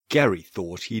Gary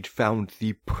thought he'd found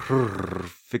the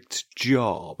perfect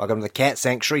job. Welcome to the cat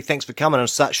sanctuary. Thanks for coming on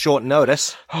such short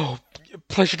notice. Oh,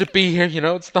 pleasure to be here.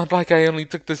 It's not like I only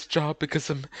took this job because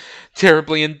I'm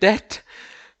terribly in debt.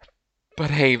 But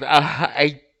hey,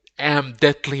 I am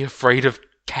deathly afraid of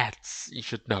cats, you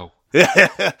should know.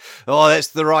 Oh, that's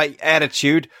the right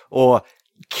attitude, or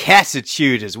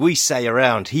catitude, as we say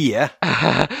around here.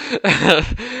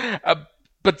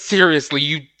 But seriously,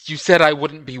 you said I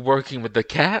wouldn't be working with the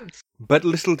cats? But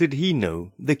little did he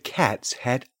know, the cats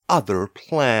had other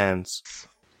plans.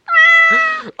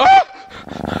 Oh!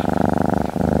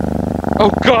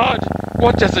 Oh God,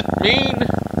 what does it mean?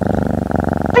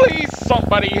 Please,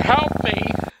 somebody help me!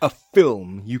 A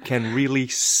film you can really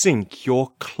sink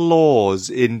your claws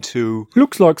into.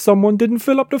 Looks like someone didn't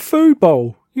fill up the food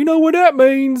bowl. You know what that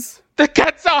means? The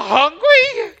cats are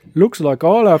hungry? Looks like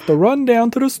I'll have to run down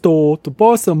to the store to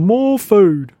buy some more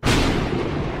food.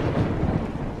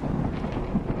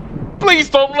 Please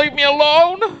don't leave me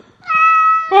alone!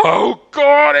 Oh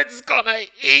God, it's gonna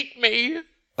eat me!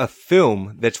 A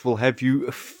film that will have you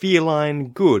feline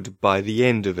good by the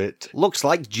end of it. Looks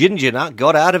like Ginger Nut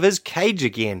got out of his cage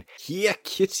again. Here,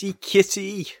 kitty,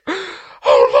 kitty.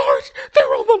 Oh Lord, they're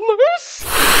on the loose!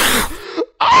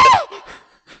 Oh!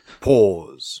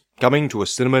 Paws. Coming to a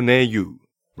cinema near you.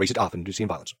 Rated R for inducing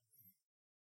violence.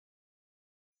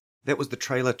 That was the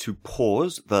trailer to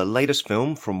Paws, the latest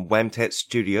film from Whamtat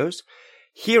Studios.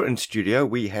 Here in studio,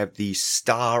 we have the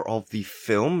star of the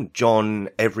film, John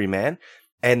Everyman,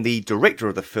 and the director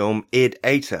of the film, Ed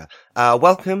Ater.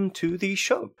 Welcome to the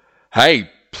show.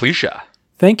 Hey, pleasure.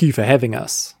 Thank you for having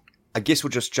us. I guess we'll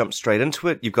just jump straight into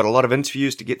it. You've got a lot of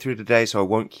interviews to get through today, so I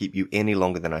won't keep you any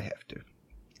longer than I have to.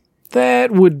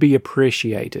 That would be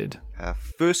appreciated.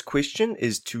 First question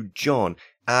is to John.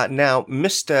 Now,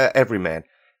 Mr. Everyman,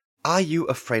 are you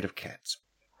afraid of cats?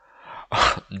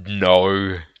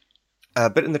 No.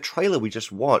 But in the trailer we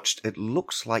just watched, it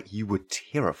looks like you were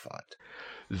terrified.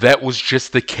 That was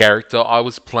just the character I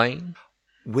was playing?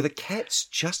 Were the cats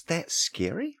just that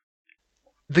scary?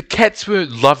 The cats were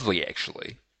lovely,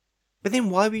 actually. But then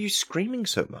why were you screaming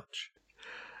so much?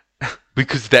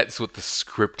 Because that's what the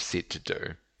script said to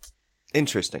do.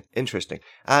 Interesting.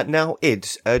 Now, Ed,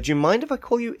 do you mind if I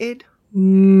call you Ed?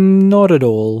 Not at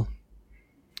all.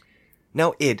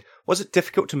 Now, Ed, was it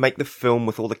difficult to make the film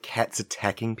with all the cats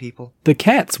attacking people? The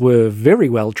cats were very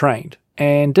well trained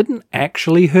and didn't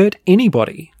actually hurt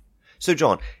anybody. So,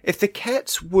 John, if the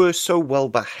cats were so well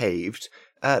behaved,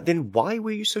 then why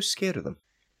were you so scared of them?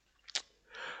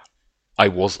 I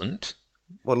wasn't.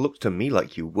 Well, it looked to me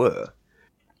like you were.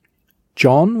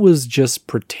 John was just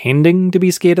pretending to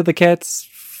be scared of the cats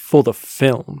for the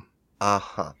film.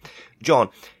 Uh-huh. John,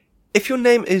 if your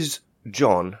name is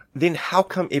John, then how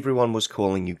come everyone was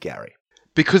calling you Gary?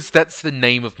 Because that's the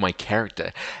name of my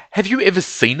character. Have you ever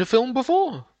seen a film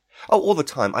before? Oh, all the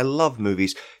time. I love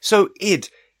movies. So, Ed,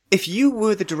 if you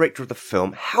were the director of the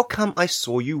film, how come I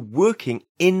saw you working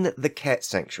in the cat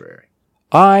sanctuary?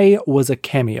 I was a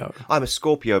cameo. I'm a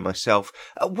Scorpio myself.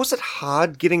 Was it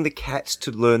hard getting the cats to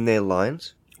learn their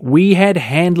lines? We had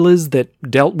handlers that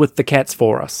dealt with the cats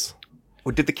for us.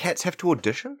 Or did the cats have to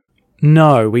audition?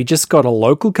 No, we just got a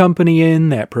local company in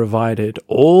that provided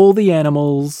all the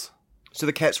animals. So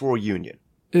the cats were a union?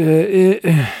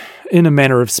 In a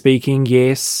manner of speaking,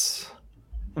 yes.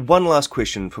 One last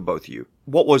question for both of you.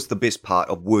 What was the best part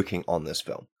of working on this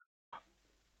film?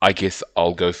 I guess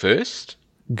I'll go first.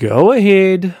 Go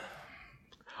ahead.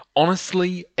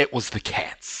 Honestly, it was the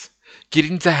cats.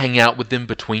 Getting to hang out with them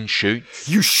between shoots.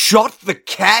 You shot the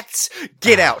cats?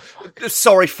 Get out.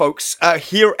 Sorry, folks.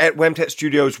 Here at Whamtat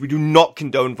Studios, we do not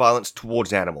condone violence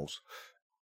towards animals.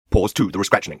 Pause 2, the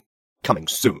scratching. Coming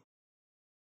soon.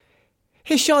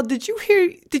 Hey Sean, did you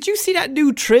see that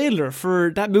new trailer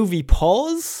for that movie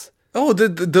Paws? Oh,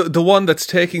 the one that's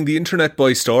taking the internet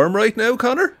by storm right now,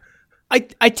 Connor?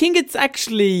 I think it's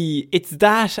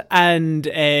that and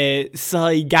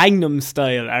Psy Gangnam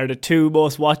Style are the two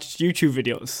most watched YouTube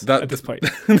videos at this point.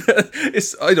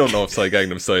 I don't know if Psy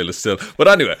Gangnam Style is still, but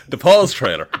anyway, the Paws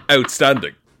trailer,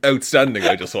 outstanding,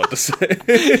 I just want to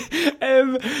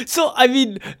say. So I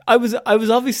mean, I was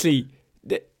obviously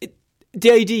the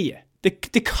idea.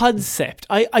 The concept,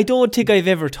 I don't think I've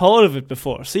ever thought of it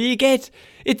before. So you get,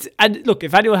 and look,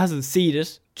 if anyone hasn't seen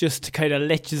it, just to kind of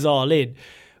let you all in,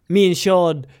 me and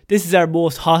Sean, this is our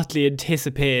most hotly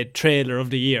anticipated trailer of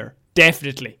the year.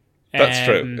 Definitely. That's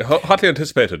true. Hotly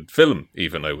anticipated film,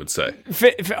 even, I would say.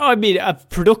 I mean, a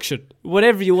production,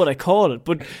 whatever you want to call it.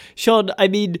 But Sean, I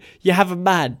mean, you have a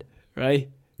man, right?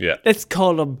 Yeah. Let's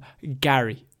call him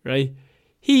Gary, right?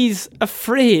 He's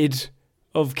afraid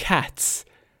of cats.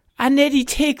 and then he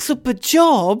takes up a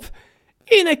job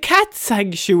in a cat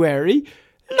sanctuary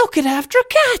looking after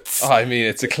cats. I mean,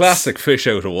 it's a classic fish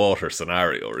out of water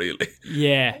scenario, really.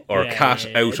 Yeah. Or cat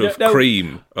out of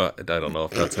cream. I don't know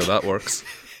if that's how that works.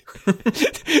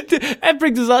 That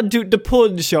brings us on to the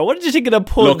pun show. What did you think of the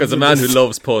puns? Look, as a man who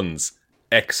loves puns,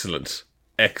 excellent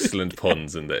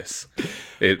puns in this.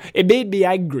 It made me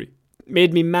angry.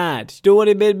 Made me mad. You know what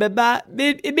it made me mad?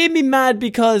 It made me mad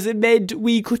because it meant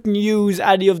we couldn't use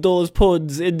any of those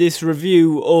puns in this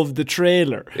review of the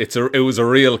trailer. It was a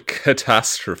real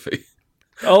catastrophe.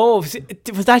 Oh,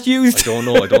 was that used? I don't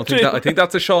know. I don't think that. I think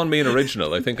that's a Sean Mean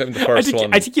original. I think I'm the first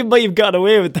one. I think you might have got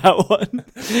away with that one.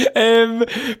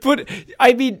 But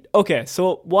I mean, okay.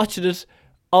 So watching it,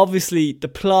 obviously the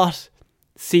plot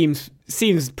seems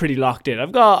pretty locked in.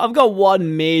 I've got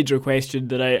one major question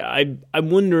that I'm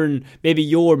wondering, maybe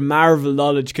your Marvel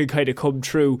knowledge could kind of come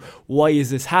true. Why is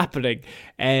this happening?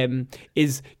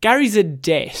 Is Gary's in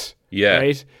debt? Yeah.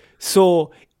 Right.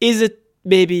 So is it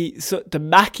maybe the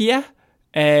Machia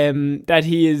that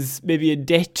he is maybe in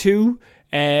debt to?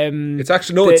 It's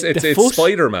actually it's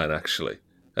Spider-Man actually.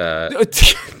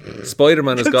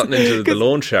 Spider-Man has gotten into the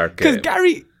loan shark game.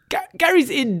 Because Gary's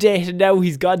in debt and now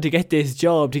he's gone to get this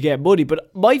job to get money.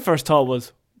 But my first thought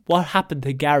was, what happened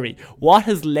to Gary? What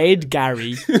has led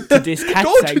Gary to this cat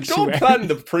sanctuary? Don't plan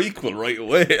the prequel right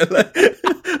away.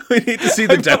 We need to see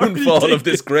the downfall of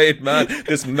this great man,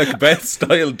 this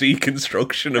Macbeth-style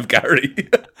deconstruction of Gary.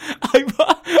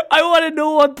 I want to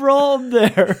know what brought him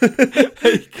there.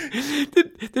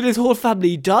 Did his whole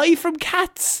family die from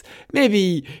cats?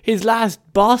 Maybe his last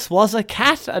boss was a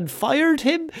cat and fired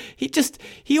him? He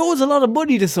owes a lot of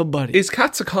money to somebody. Is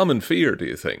cats a common fear, do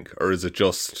you think? Or is it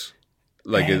just...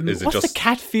 what's the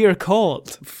cat fear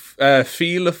called?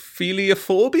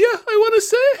 Philiophobia, I want to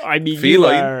say. I mean,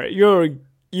 feline.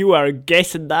 you are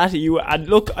guessing that. And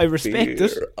look, I respect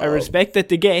it. I respect that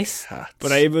the guess, cats.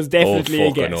 But I was definitely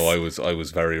a guess. I know, I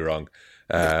was very wrong.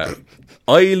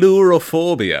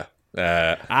 Ilurophobia.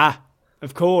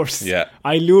 Of course. Yeah.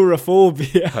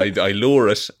 Ilurophobia. I lure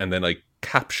it and then I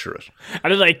capture it.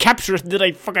 And then I capture it and then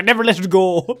I fucking never let it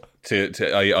go.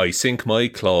 I sink my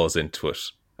claws into it,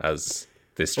 as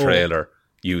this trailer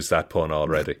used that pun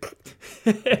already.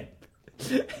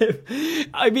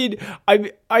 I mean,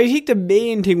 I think the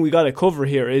main thing we got to cover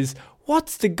here is,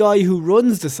 what's the guy who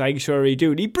runs the sanctuary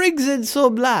doing? He brings in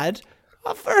some lad,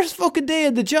 first fucking day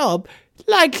of the job.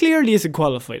 Lad clearly isn't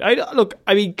qualified.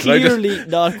 Clearly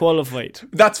not qualified.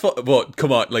 That's but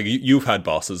come on, like you've had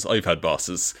bosses, I've had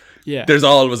bosses. Yeah. There's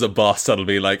always a boss that'll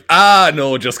be like,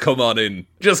 no, just come on in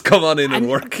and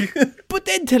work. But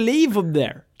then to leave him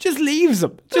there, just leaves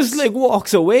him, just like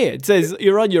walks away. It says,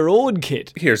 you're on your own,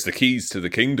 kid. Here's the keys to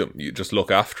the kingdom. You just look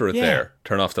after it there.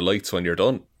 Turn off the lights when you're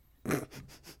done.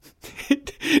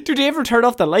 Do they ever turn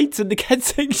off the lights in the cat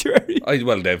sanctuary?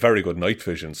 Well, they have very good night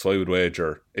vision, so I would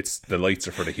wager the lights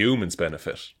are for the humans'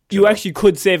 benefit. You actually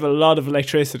could save a lot of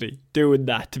electricity doing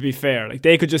that, to be fair. Like,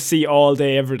 they could just see all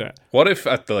day, every day. What if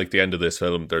at the end of this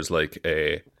film, there's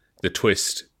the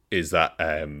twist is that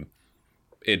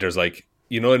there's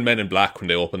in Men in Black when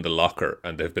they open the locker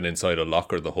and they've been inside a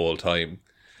locker the whole time.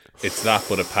 It's that,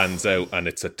 but it pans out and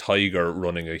it's a tiger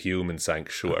running a human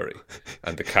sanctuary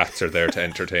and the cats are there to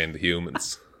entertain the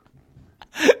humans.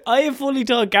 I fully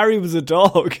thought Gary was a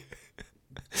dog.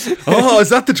 Oh, is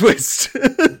that the twist?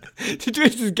 The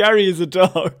twist is Gary is a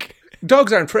dog.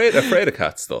 Dogs aren't afraid of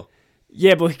cats, though.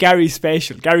 Yeah, but Gary's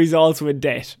special. Gary's also in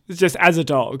debt. It's just as a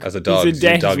dog. As a dog, he's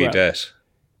in doggy debt.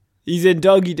 He's in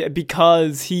doggy debt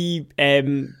because he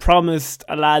promised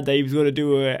a lad that he was going to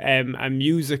do a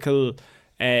musical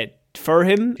for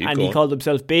him, he called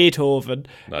himself Beethoven.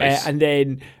 Nice. And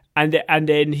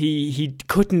then he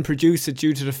couldn't produce it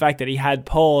due to the fact that he had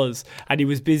Paws and he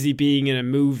was busy being in a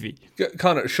movie.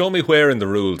 Connor, show me where in the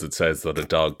rules it says that a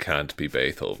dog can't be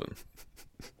Beethoven.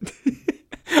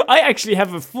 I actually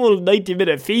have a full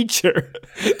 90-minute feature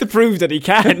to prove that he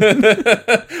can.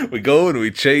 We go and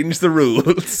we change the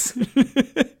rules.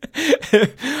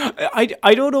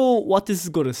 I don't know what this is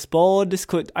going to spawn. Is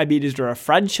there a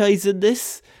franchise in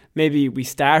this? Maybe we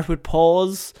start with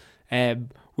Paws.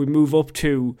 We move up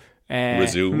to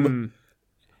Resume.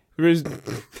 Here's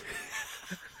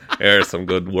some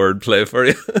good wordplay for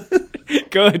you.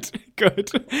 Good.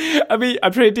 I mean,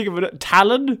 I'm trying to think of it.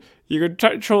 Talon? You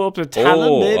could throw up a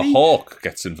Talon, maybe? A hawk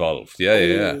gets involved.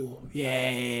 Yeah.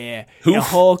 Yeah. Hoof. A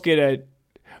hawk in a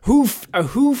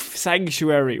hoof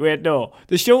sanctuary. Wait, no.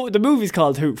 The movie's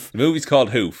called Hoof. The movie's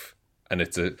called Hoof. And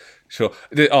it's a show.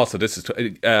 Also, this is...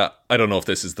 I don't know if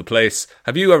this is the place.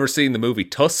 Have you ever seen the movie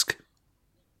Tusk?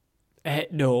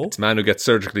 No. It's a man who gets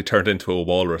surgically turned into a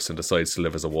walrus and decides to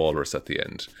live as a walrus at the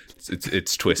end.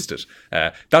 It's twisted.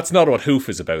 That's not what Hoof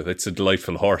is about. It's a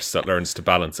delightful horse that learns to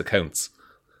balance accounts.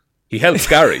 He helps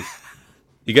Gary.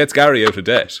 He gets Gary out of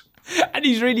debt. And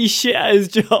he's really shit at his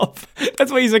job.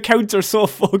 That's why his accounts are so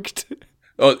fucked.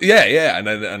 Oh yeah,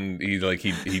 and he Lad,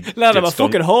 I'm a gets done.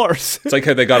 fucking horse. It's like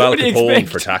how they got What Al do you Capone expect?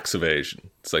 for tax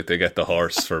evasion. It's like they get the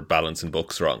horse for balancing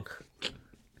books wrong.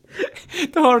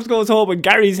 The horse goes home and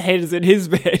Gary's head is in his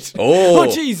bed.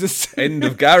 Oh, Jesus. End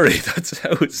of Gary. That's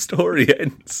how his story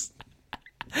ends.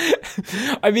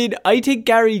 I mean, I think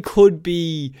Gary could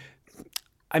be...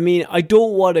 I mean, I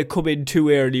don't want to come in too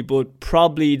early, but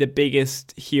probably the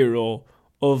biggest hero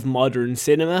of modern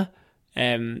cinema.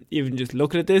 Even just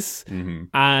looking at this. Mm-hmm.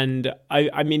 And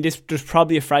I mean, there's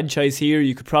probably a franchise here.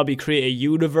 You could probably create a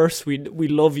universe. We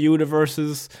love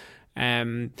universes. A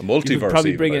you could multiverse,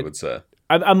 probably even, I would say.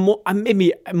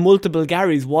 Maybe multiple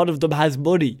Garys. One of them has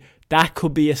money. That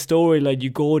could be a storyline you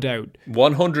go down.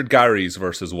 100 Garys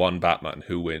versus one Batman.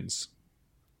 Who wins?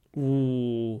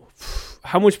 Ooh.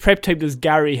 How much prep time does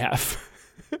Gary have?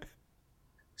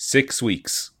 6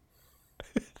 weeks.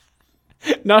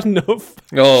 Not enough.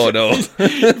 Oh, no.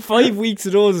 5 weeks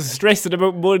of those is stressing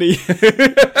about money.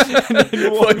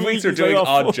 5 weeks are doing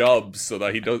odd jobs so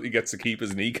that he gets to keep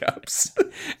his kneecaps.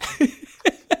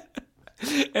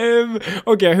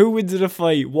 Okay, who wins in a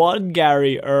fight? One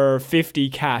Gary or 50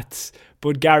 cats?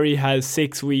 But Gary has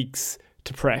 6 weeks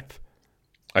to prep.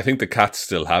 I think the cats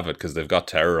still have it because they've got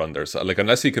terror on their side. Like,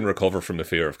 unless he can recover from the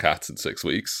fear of cats in 6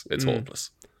 weeks, it's hopeless.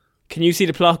 Can you see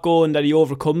the plot going that he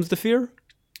overcomes the fear?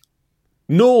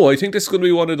 No, I think this is going to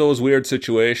be one of those weird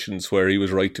situations where he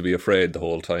was right to be afraid the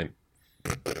whole time.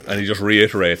 And he just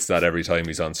reiterates that every time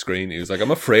he's on screen. He was like,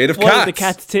 I'm afraid of cats.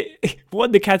 One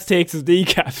of the cats takes his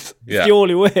kneecaps. It's Yeah. the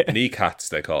only way. Kneecats,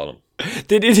 they call them.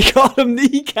 They did call them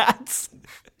kneecats.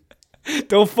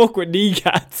 Don't fuck with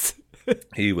kneecats.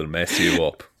 He will mess you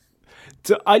up.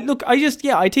 So I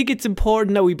think it's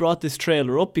important that we brought this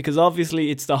trailer up because obviously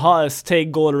it's the hottest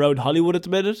thing going around Hollywood at the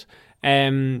minute.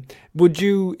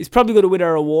 It's probably going to win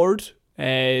our award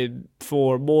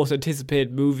for most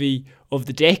anticipated movie of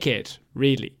the decade,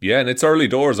 really. Yeah, and it's early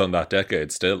doors on that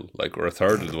decade still. Like, we're a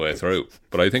third of the way through.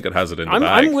 But I think it has it in the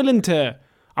bag.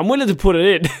 I'm willing to put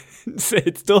it in and say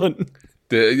it's done.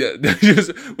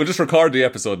 We'll just record the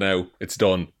episode now. It's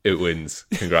done. It wins.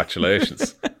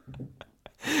 Congratulations.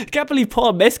 I can't believe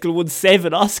Paul Mescal won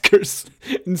 7 Oscars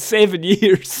in 7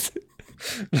 years.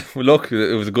 Well, look,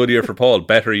 it was a good year for Paul.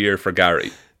 Better year for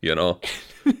Gary, you know.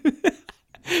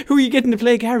 Who are you getting to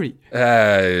play Gary?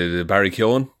 Barry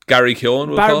Keoghan. Gary Keoghan,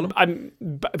 we'll call him.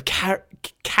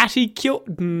 Catty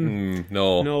Keoghan?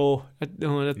 No, that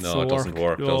it doesn't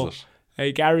work, no. does it?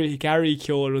 Hey, Gary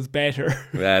Keoghan was better.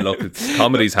 Yeah, look,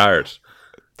 comedy's hard.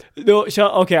 No,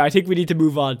 okay, I think we need to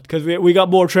move on because we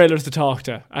got more trailers to talk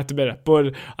to at the minute.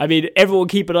 But, I mean, everyone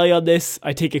keep an eye on this.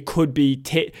 I think it could be...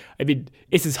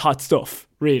 this is hot stuff,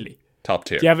 really. Top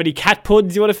tier. Do you have any cat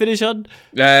puns you want to finish on?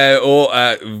 Cat. Oh,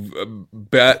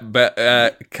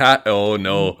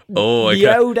 no. Oh, I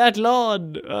can't. Meow that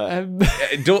lawn.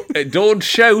 Don't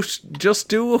shout. Just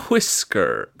do a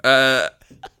whisker. A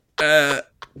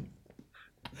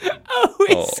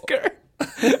whisker.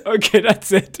 Okay,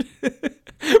 that's it.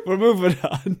 We're moving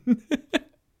on.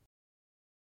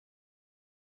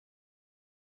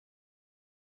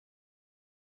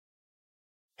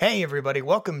 Hey everybody,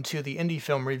 welcome to the Indie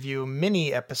Film Review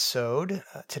mini episode.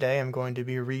 Today I'm going to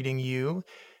be reading you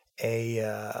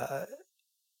a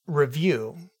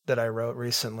review that I wrote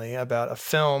recently about a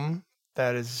film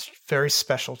that is very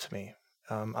special to me.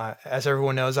 As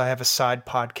everyone knows, I have a side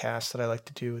podcast that I like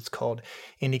to do. It's called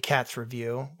Indie Cats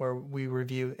Review, where we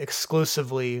review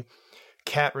exclusively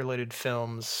cat-related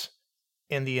films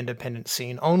in the independent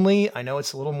scene only. I know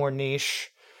it's a little more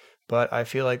niche, but I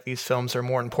feel like these films are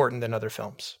more important than other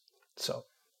films. So,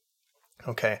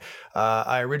 okay.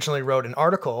 I originally wrote an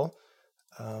article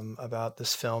about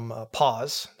this film,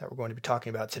 Paws, that we're going to be talking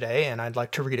about today, and I'd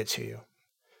like to read it to you.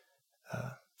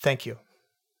 Thank you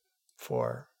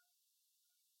for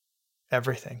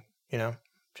everything,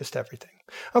 just everything.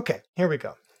 Okay, here we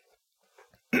go.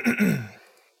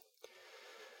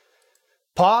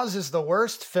 Paws is the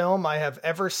worst film I have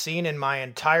ever seen in my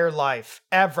entire life.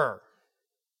 Ever.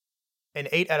 An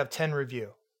 8 out of 10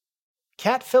 review.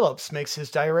 Cat Phillips makes his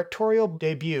directorial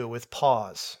debut with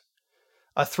Paws,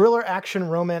 a thriller action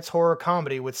romance horror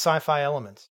comedy with sci-fi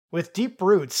elements. With deep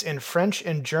roots in French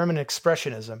and German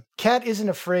expressionism, Cat isn't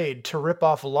afraid to rip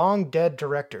off long-dead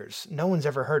directors no one's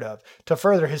ever heard of to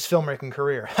further his filmmaking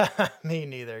career. Me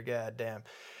neither, goddamn.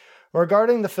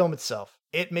 Regarding the film itself,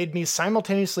 It made me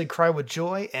simultaneously cry with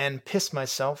joy and piss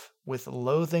myself with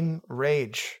loathing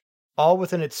rage. All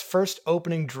within its first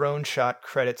opening drone shot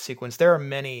credit sequence. There are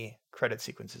many credit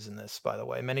sequences in this, by the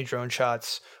way. Many drone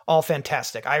shots. All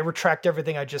fantastic. I retract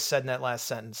everything I just said in that last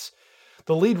sentence.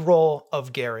 The lead role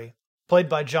of Gary, played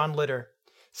by John Litter,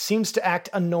 seems to act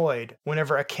annoyed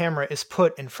whenever a camera is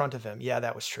put in front of him. Yeah,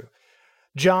 that was true.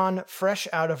 John, fresh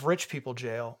out of rich people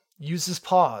jail, uses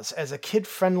Paws as a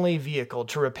kid-friendly vehicle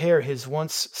to repair his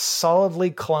once solidly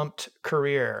clumped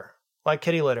career. Like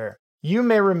Kitty Litter. You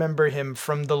may remember him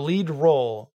from the lead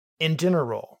role in Dinner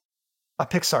Roll, a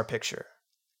Pixar picture.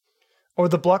 Or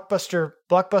the blockbuster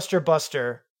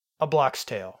Buster, A Block's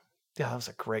Tale. Yeah, that was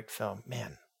a great film,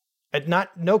 man.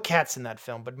 No cats in that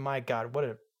film, but my God, what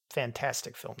a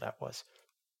fantastic film that was.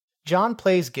 John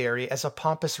plays Gary as a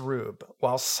pompous rube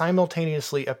while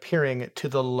simultaneously appearing to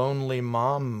the lonely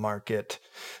mom market.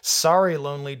 Sorry,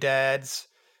 lonely dads.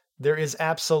 There is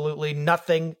absolutely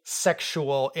nothing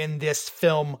sexual in this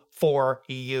film for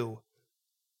you.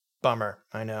 Bummer,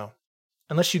 I know.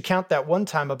 Unless you count that one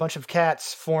time a bunch of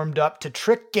cats formed up to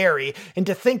trick Gary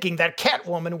into thinking that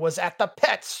Catwoman was at the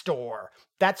pet store.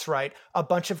 That's right, a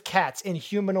bunch of cats in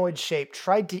humanoid shape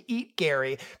tried to eat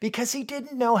Gary because he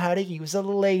didn't know how to use a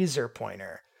laser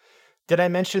pointer. Did I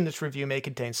mention this review may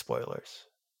contain spoilers?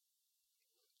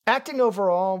 Acting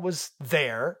overall was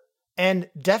there, and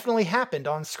definitely happened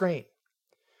on screen.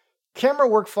 Camera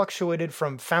work fluctuated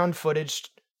from found footage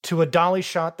to a dolly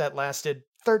shot that lasted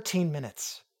 13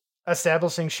 minutes.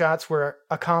 Establishing shots were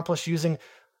accomplished using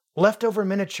leftover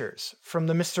miniatures from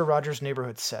the Mr. Rogers'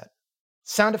 Neighborhood set.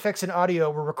 Sound effects and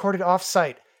audio were recorded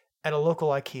off-site at a local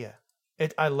IKEA.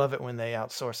 I love it when they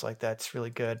outsource like that. It's really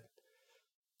good.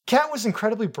 Cat was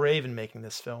incredibly brave in making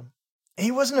this film. He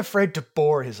wasn't afraid to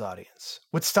bore his audience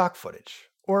with stock footage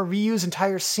or reuse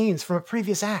entire scenes from a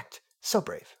previous act. So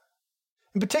brave.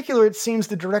 In particular, it seems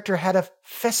the director had a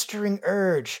festering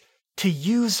urge to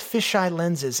use fisheye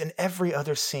lenses in every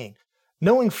other scene,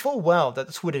 knowing full well that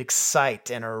this would excite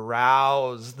and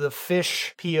arouse the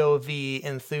fish POV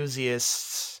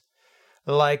enthusiasts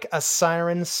like a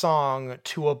siren song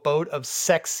to a boat of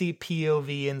sexy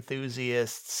POV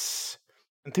enthusiasts.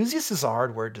 Enthusiast is a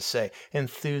hard word to say.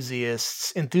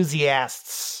 Enthusiasts.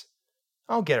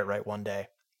 I'll get it right one day.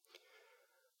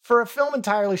 For a film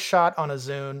entirely shot on a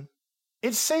Zune,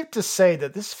 it's safe to say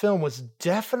that this film was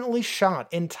definitely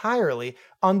shot entirely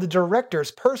on the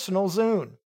director's personal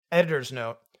Zune. Editor's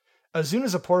note: a Zune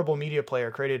is a portable media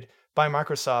player created by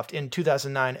Microsoft in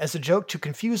 2009 as a joke to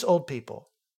confuse old people.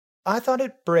 I thought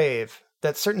it brave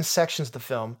that certain sections of the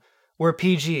film were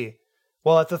PG,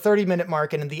 while at the 30-minute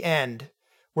mark and in the end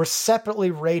were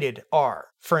separately rated R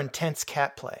for intense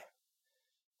cat play.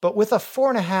 But with a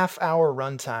 4.5-hour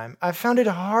runtime, I found it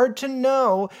hard to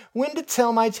know when to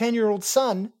tell my 10-year-old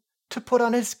son to put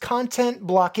on his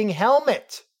content-blocking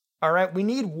helmet. All right, we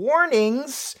need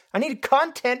warnings. I need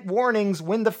content warnings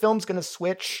when the film's going to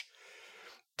switch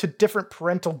to different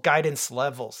parental guidance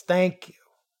levels. Thank you.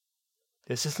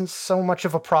 This isn't so much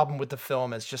of a problem with the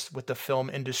film as just with the film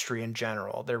industry in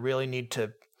general. They really need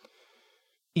to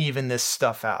even this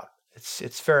stuff out.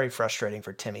 It's very frustrating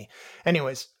for Timmy.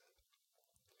 Anyways,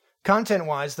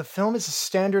 content-wise, the film is a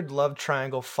standard love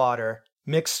triangle fodder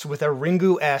mixed with a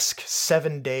Ringu-esque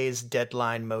 7 days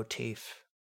deadline motif.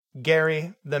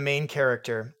 Gary, the main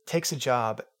character, takes a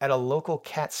job at a local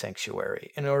cat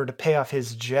sanctuary in order to pay off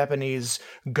his Japanese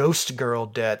ghost girl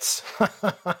debts.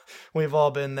 We've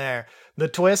all been there. The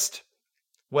twist?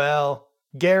 Well,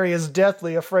 Gary is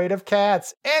deathly afraid of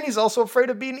cats, and he's also afraid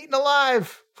of being eaten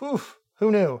alive. Whew,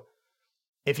 who knew?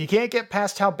 If you can't get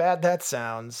past how bad that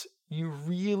sounds, you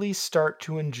really start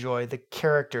to enjoy the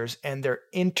characters and their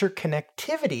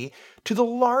interconnectivity to the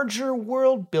larger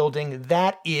world building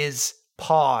that is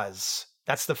Paws.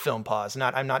 That's the film Paws.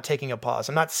 I'm not taking a pause.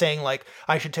 I'm not saying like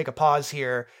I should take a pause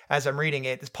here as I'm reading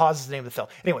it. Paws is the name of the film.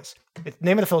 Anyways, the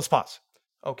name of the film is Paws.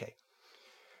 Okay.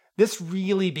 This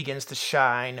really begins to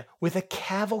shine with a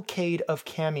cavalcade of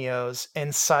cameos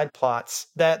and side plots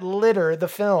that litter the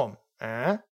film.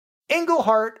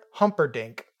 Englehart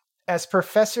Humperdinck as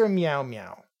Professor Meow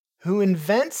Meow, who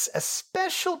invents a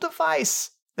special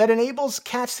device that enables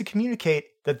cats to communicate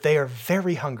that they are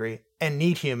very hungry and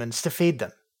need humans to feed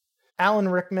them. Alan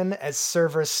Rickman as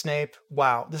Severus Snape.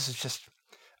 Wow, this is just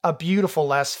a beautiful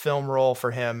last film role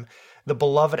for him. The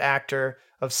beloved actor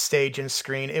of stage and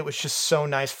screen. It was just so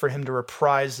nice for him to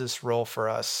reprise this role for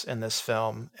us in this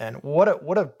film. And what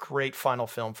a great final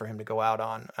film for him to go out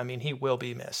on. I mean, he will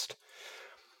be missed.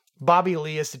 Bobby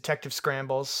Lee as Detective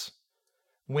Scrambles.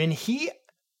 There's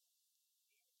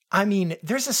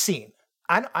a scene.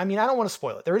 I don't want to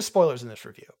spoil it. There is spoilers in this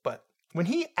review, but When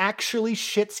he actually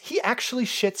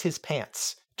shits his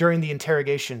pants during the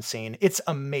interrogation scene. It's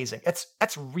amazing.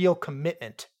 That's real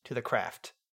commitment to the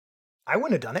craft. I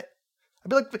wouldn't have done it. I'd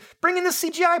be like, bring in the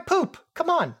CGI poop. Come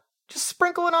on. Just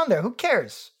sprinkle it on there. Who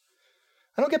cares?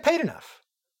 I don't get paid enough.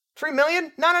 $3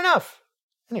 million? Not enough.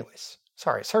 Anyways,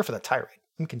 sorry for the tirade.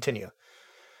 Let me continue.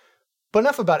 But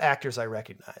enough about actors I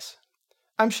recognize.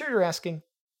 I'm sure you're asking,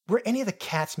 were any of the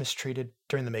cats mistreated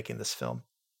during the making of this film?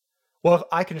 Well,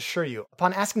 I can assure you,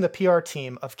 upon asking the PR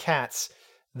team of Cats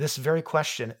this very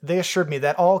question, they assured me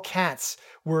that all cats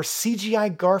were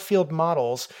CGI Garfield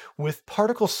models with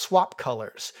particle swap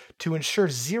colors to ensure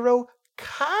zero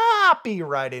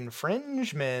copyright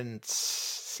infringements.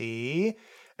 See?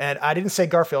 And I didn't say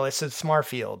Garfield, I said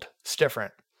Smarfield. It's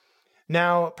different.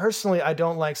 Now, personally, I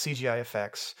don't like CGI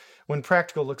effects when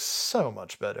practical looks so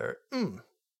much better.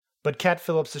 But Cat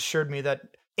Phillips assured me that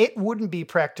it wouldn't be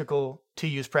practical to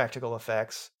use practical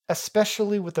effects,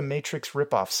 especially with the Matrix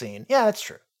ripoff scene. Yeah, that's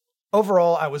true.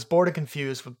 Overall, I was bored and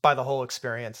confused by the whole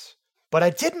experience. But I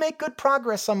did make good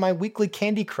progress on my weekly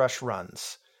Candy Crush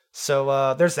runs.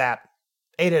 So there's that.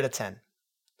 8 out of 10.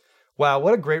 Wow,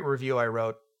 what a great review I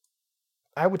wrote.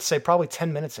 I would say probably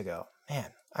 10 minutes ago.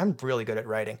 Man, I'm really good at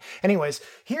writing. Anyways,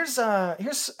 here's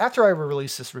after I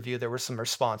released this review, there were some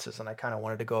responses, and I kind of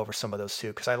wanted to go over some of those too,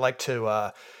 because I like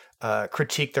to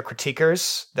critique the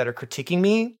critiquers that are critiquing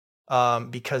me,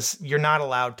 because you're not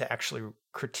allowed to actually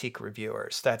critique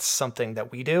reviewers. That's something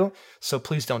that we do, so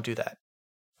please don't do that.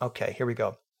 Okay, here we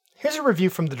go. Here's a review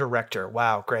from the director.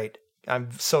 Wow, great.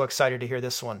 I'm so excited to hear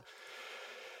this one.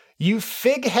 You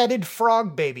fig-headed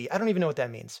frog baby. I don't even know what that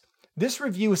means. This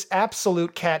review is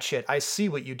absolute cat shit. I see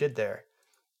what you did there.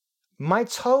 My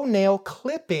toenail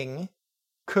clipping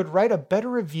could write a better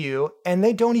review, and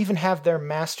they don't even have their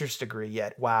master's degree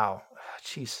yet. Wow.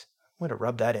 Jeez, I'm going to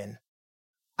rub that in.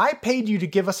 I paid you to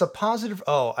give us a positive...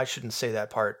 Oh, I shouldn't say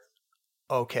that part.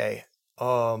 Okay.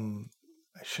 I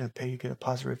shouldn't pay you to get a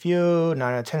positive review. 9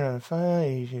 out of 10 out of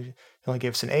 5. You only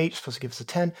gave us an 8. You're supposed to give us a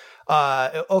 10.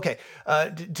 Okay.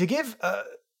 To give...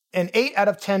 An 8 out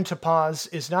of 10 to Paws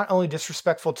is not only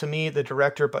disrespectful to me, the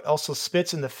director, but also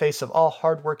spits in the face of all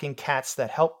hardworking cats that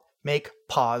help make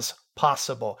Paws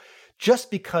possible.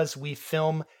 Just because we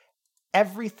film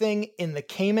everything in the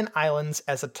Cayman Islands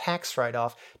as a tax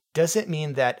write-off doesn't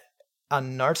mean that a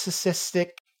narcissistic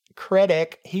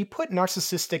critic, he put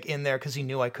narcissistic in there because he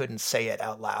knew I couldn't say it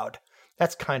out loud.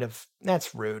 That's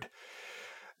rude.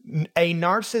 A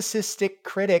narcissistic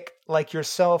critic like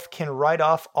yourself can write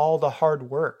off all the hard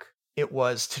work it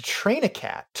was to train a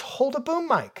cat to hold a boom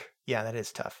mic. Yeah, that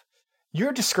is tough. You're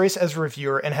a disgrace as a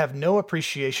reviewer and have no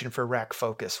appreciation for rack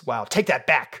focus. Wow, take that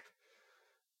back.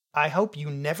 I hope you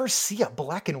never see a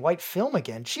black and white film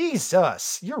again.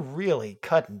 Jesus, you're really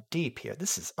cutting deep here.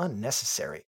 This is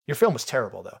unnecessary. Your film was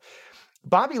terrible, though.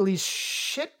 Bobby Lee's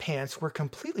shit pants were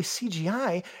completely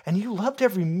CGI, and you loved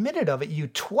every minute of it, you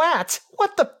twat.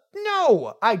 What the?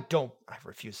 No, I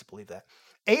refuse to believe that.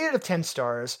 8 out of 10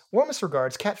 stars. Warmest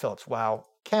regards, Cat Phillips. Wow.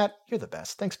 Cat, you're the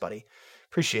best. Thanks, buddy.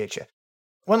 Appreciate you.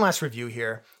 One last review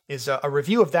here is a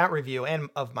review of that review and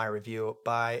of my review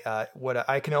by what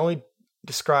I can only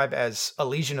describe as a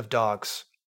legion of dogs.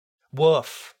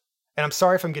 Woof. And I'm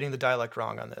sorry if I'm getting the dialect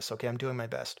wrong on this, okay? I'm doing my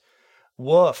best.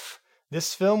 Woof.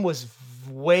 This film was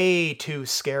way too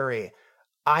scary.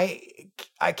 I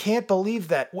can't believe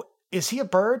that. Is he a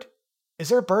bird? Is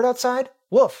there a bird outside?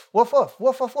 Woof, woof, woof,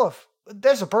 woof, woof, woof.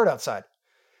 There's a bird outside.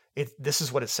 This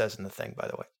is what it says in the thing, by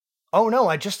the way. Oh no,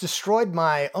 I just destroyed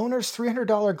my owner's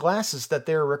 $300 glasses that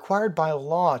they're required by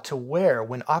law to wear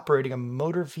when operating a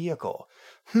motor vehicle.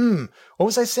 What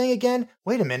was I saying again?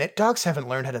 Wait a minute, dogs haven't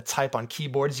learned how to type on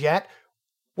keyboards yet.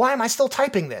 Why am I still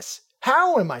typing this?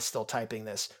 How am I still typing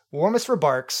this? Warmest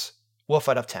remarks, Wolf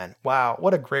out of 10. Wow,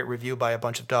 what a great review by a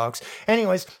bunch of dogs.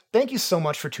 Anyways, thank you so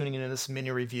much for tuning into this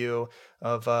mini review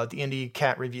of the Indie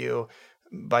Cat Review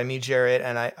by me, Jarrett,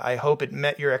 and I hope it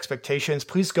met your expectations.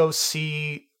 Please go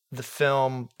see the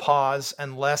film Paws,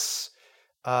 unless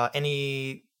I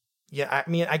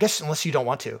guess unless you don't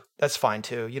want to. That's fine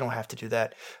too. You don't have to do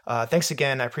that. Thanks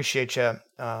again. I appreciate you.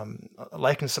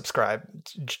 Like and subscribe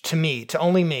to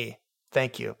only me.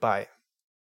 Thank you. Bye.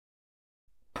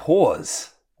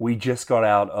 Paws. We just got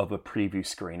out of a preview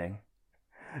screening.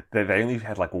 They only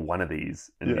had like one of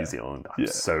these in New Zealand. I'm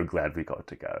so glad we got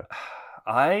to go.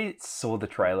 I saw the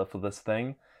trailer for this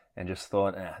thing and just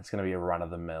thought, it's going to be a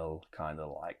run-of-the-mill kind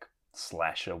of like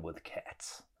slasher with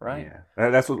cats, right? Yeah,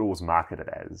 that's what it was marketed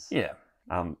as. Yeah.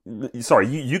 Sorry,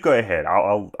 you go ahead.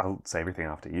 I'll say everything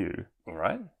after you. All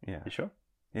right. Yeah. You sure?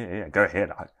 Yeah, go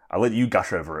ahead. I'll let you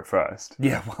gush over it first.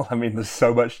 Yeah, well, I mean, there's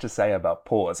so much to say about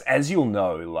Paws. As you'll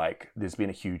know, like, there's been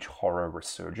a huge horror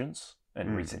resurgence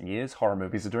in recent years. Horror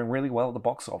movies are doing really well at the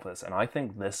box office, and I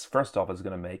think this, first off, is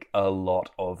going to make a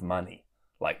lot of money.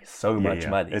 Like, so much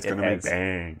money. It's going to make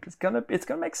bank. It's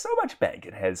gonna make so much bank.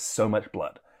 It has so much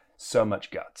blood, so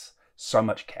much guts, so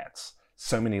much cats,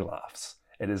 so many laughs.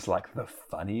 It is like the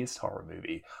funniest horror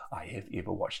movie I have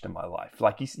ever watched in my life.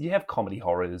 Like, you have comedy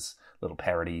horrors, little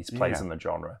parodies, plays in the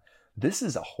genre. This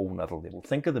is a whole nother level.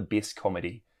 Think of the best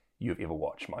comedy you've ever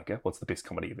watched, Micah. What's the best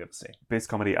comedy you've ever seen? Best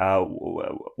comedy,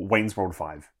 Wayne's World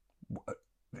 5.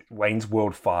 Wayne's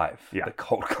World 5, Yeah. the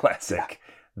cult classic. Yeah.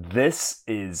 This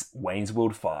is Wayne's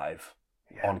World 5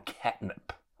 on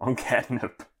catnip. On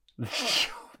catnip.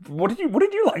 What did you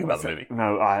like about the movie?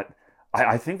 No,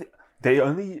 I think they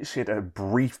only shared a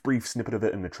brief snippet of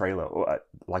it in the trailer.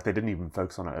 Like, they didn't even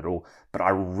focus on it at all. But I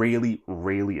really,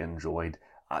 really enjoyed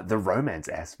the romance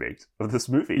aspect of this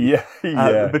movie.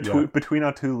 Between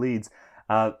our two leads.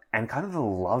 And kind of the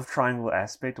love triangle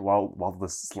aspect while the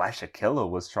slasher killer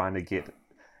was trying to get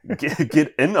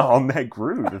in on that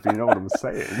groove, if you know what I'm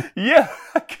saying. Yeah,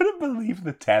 I couldn't believe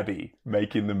the tabby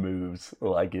making the moves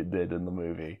like it did in the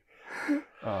movie. And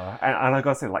I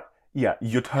gotta say, like, yeah,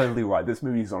 you're totally right. This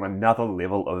movie's on another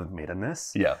level of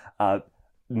meta-ness. Yeah.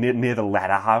 Near the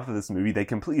latter half of this movie, they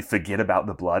completely forget about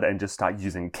the blood and just start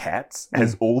using cats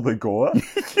as all the gore.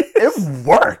 It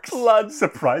works! Blood.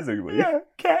 Surprisingly. Yeah,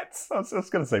 cats. I was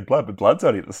going to say blood, but blood's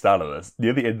only at the start of this.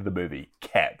 Near the end of the movie,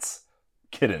 cats.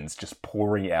 Kittens just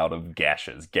pouring out of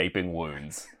gashes, gaping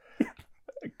wounds.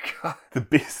 God. The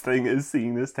best thing is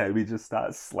seeing this tabby just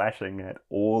start slashing at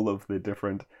all of the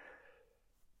different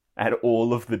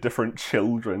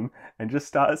children and just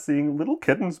start seeing little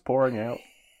kittens pouring out.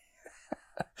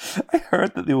 I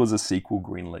heard that there was a sequel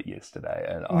greenlit yesterday.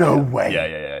 And no way.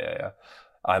 Yeah.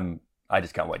 I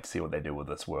just can't wait to see what they do with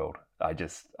this world.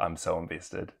 I'm so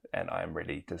invested, and I'm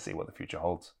ready to see what the future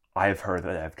holds. I have heard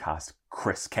that they've cast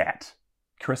Chris Cat.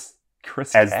 Chris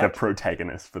as Cat? the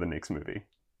protagonist for the next movie.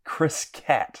 Chris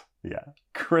Cat? Yeah.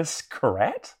 Chris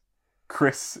Karat?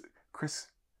 Chris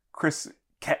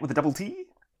Cat with a double T?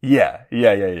 Yeah.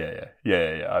 I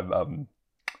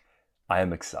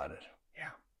am excited.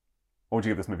 What would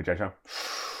you give this movie, Jay?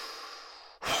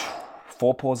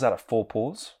 4 paws out of 4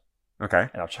 paws. Okay.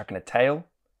 And I'll chuck in a tail,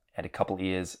 and a couple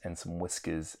ears, and some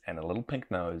whiskers, and a little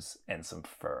pink nose, and some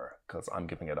fur, because I'm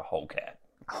giving it a whole cat.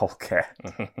 Whole cat.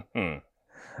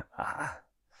 Our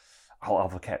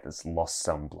other cat has lost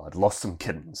some blood, lost some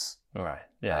kittens. All right.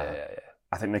 Yeah.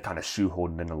 I think they kind of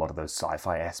shoehorned in a lot of those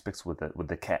sci-fi aspects with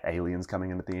the cat aliens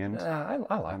coming in at the end. I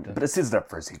liked it. But it sets it up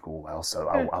for a sequel well, so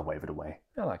I'll wave it away.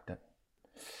 I liked it.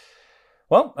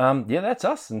 Well, that's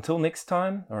us. Until next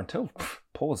time, or until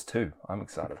Paws 2. I'm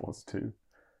excited. Paws 2.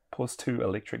 Paws 2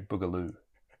 Electric Boogaloo.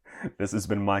 This has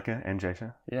been Micah and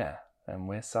Jasha. Yeah, and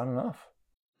we're signing off.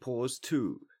 Paws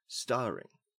 2, starring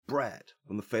Brad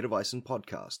from the Fate of Ison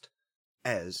podcast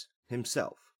as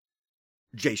himself.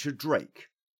 Jasha Drake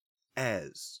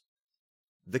as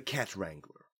the Cat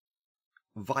Wrangler.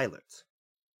 Violet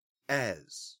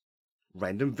as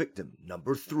Random Victim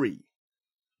number 3.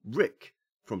 Rick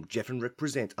from Jeff and Rick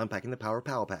Present Unpacking the Power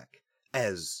Pack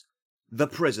as the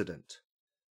President.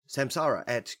 Samsara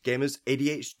at Gamers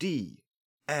ADHD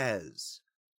as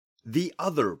the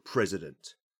Other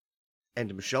President.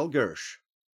 And Michelle Gersh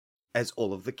as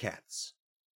all of the cats.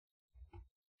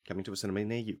 Coming to a cinema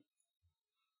near you.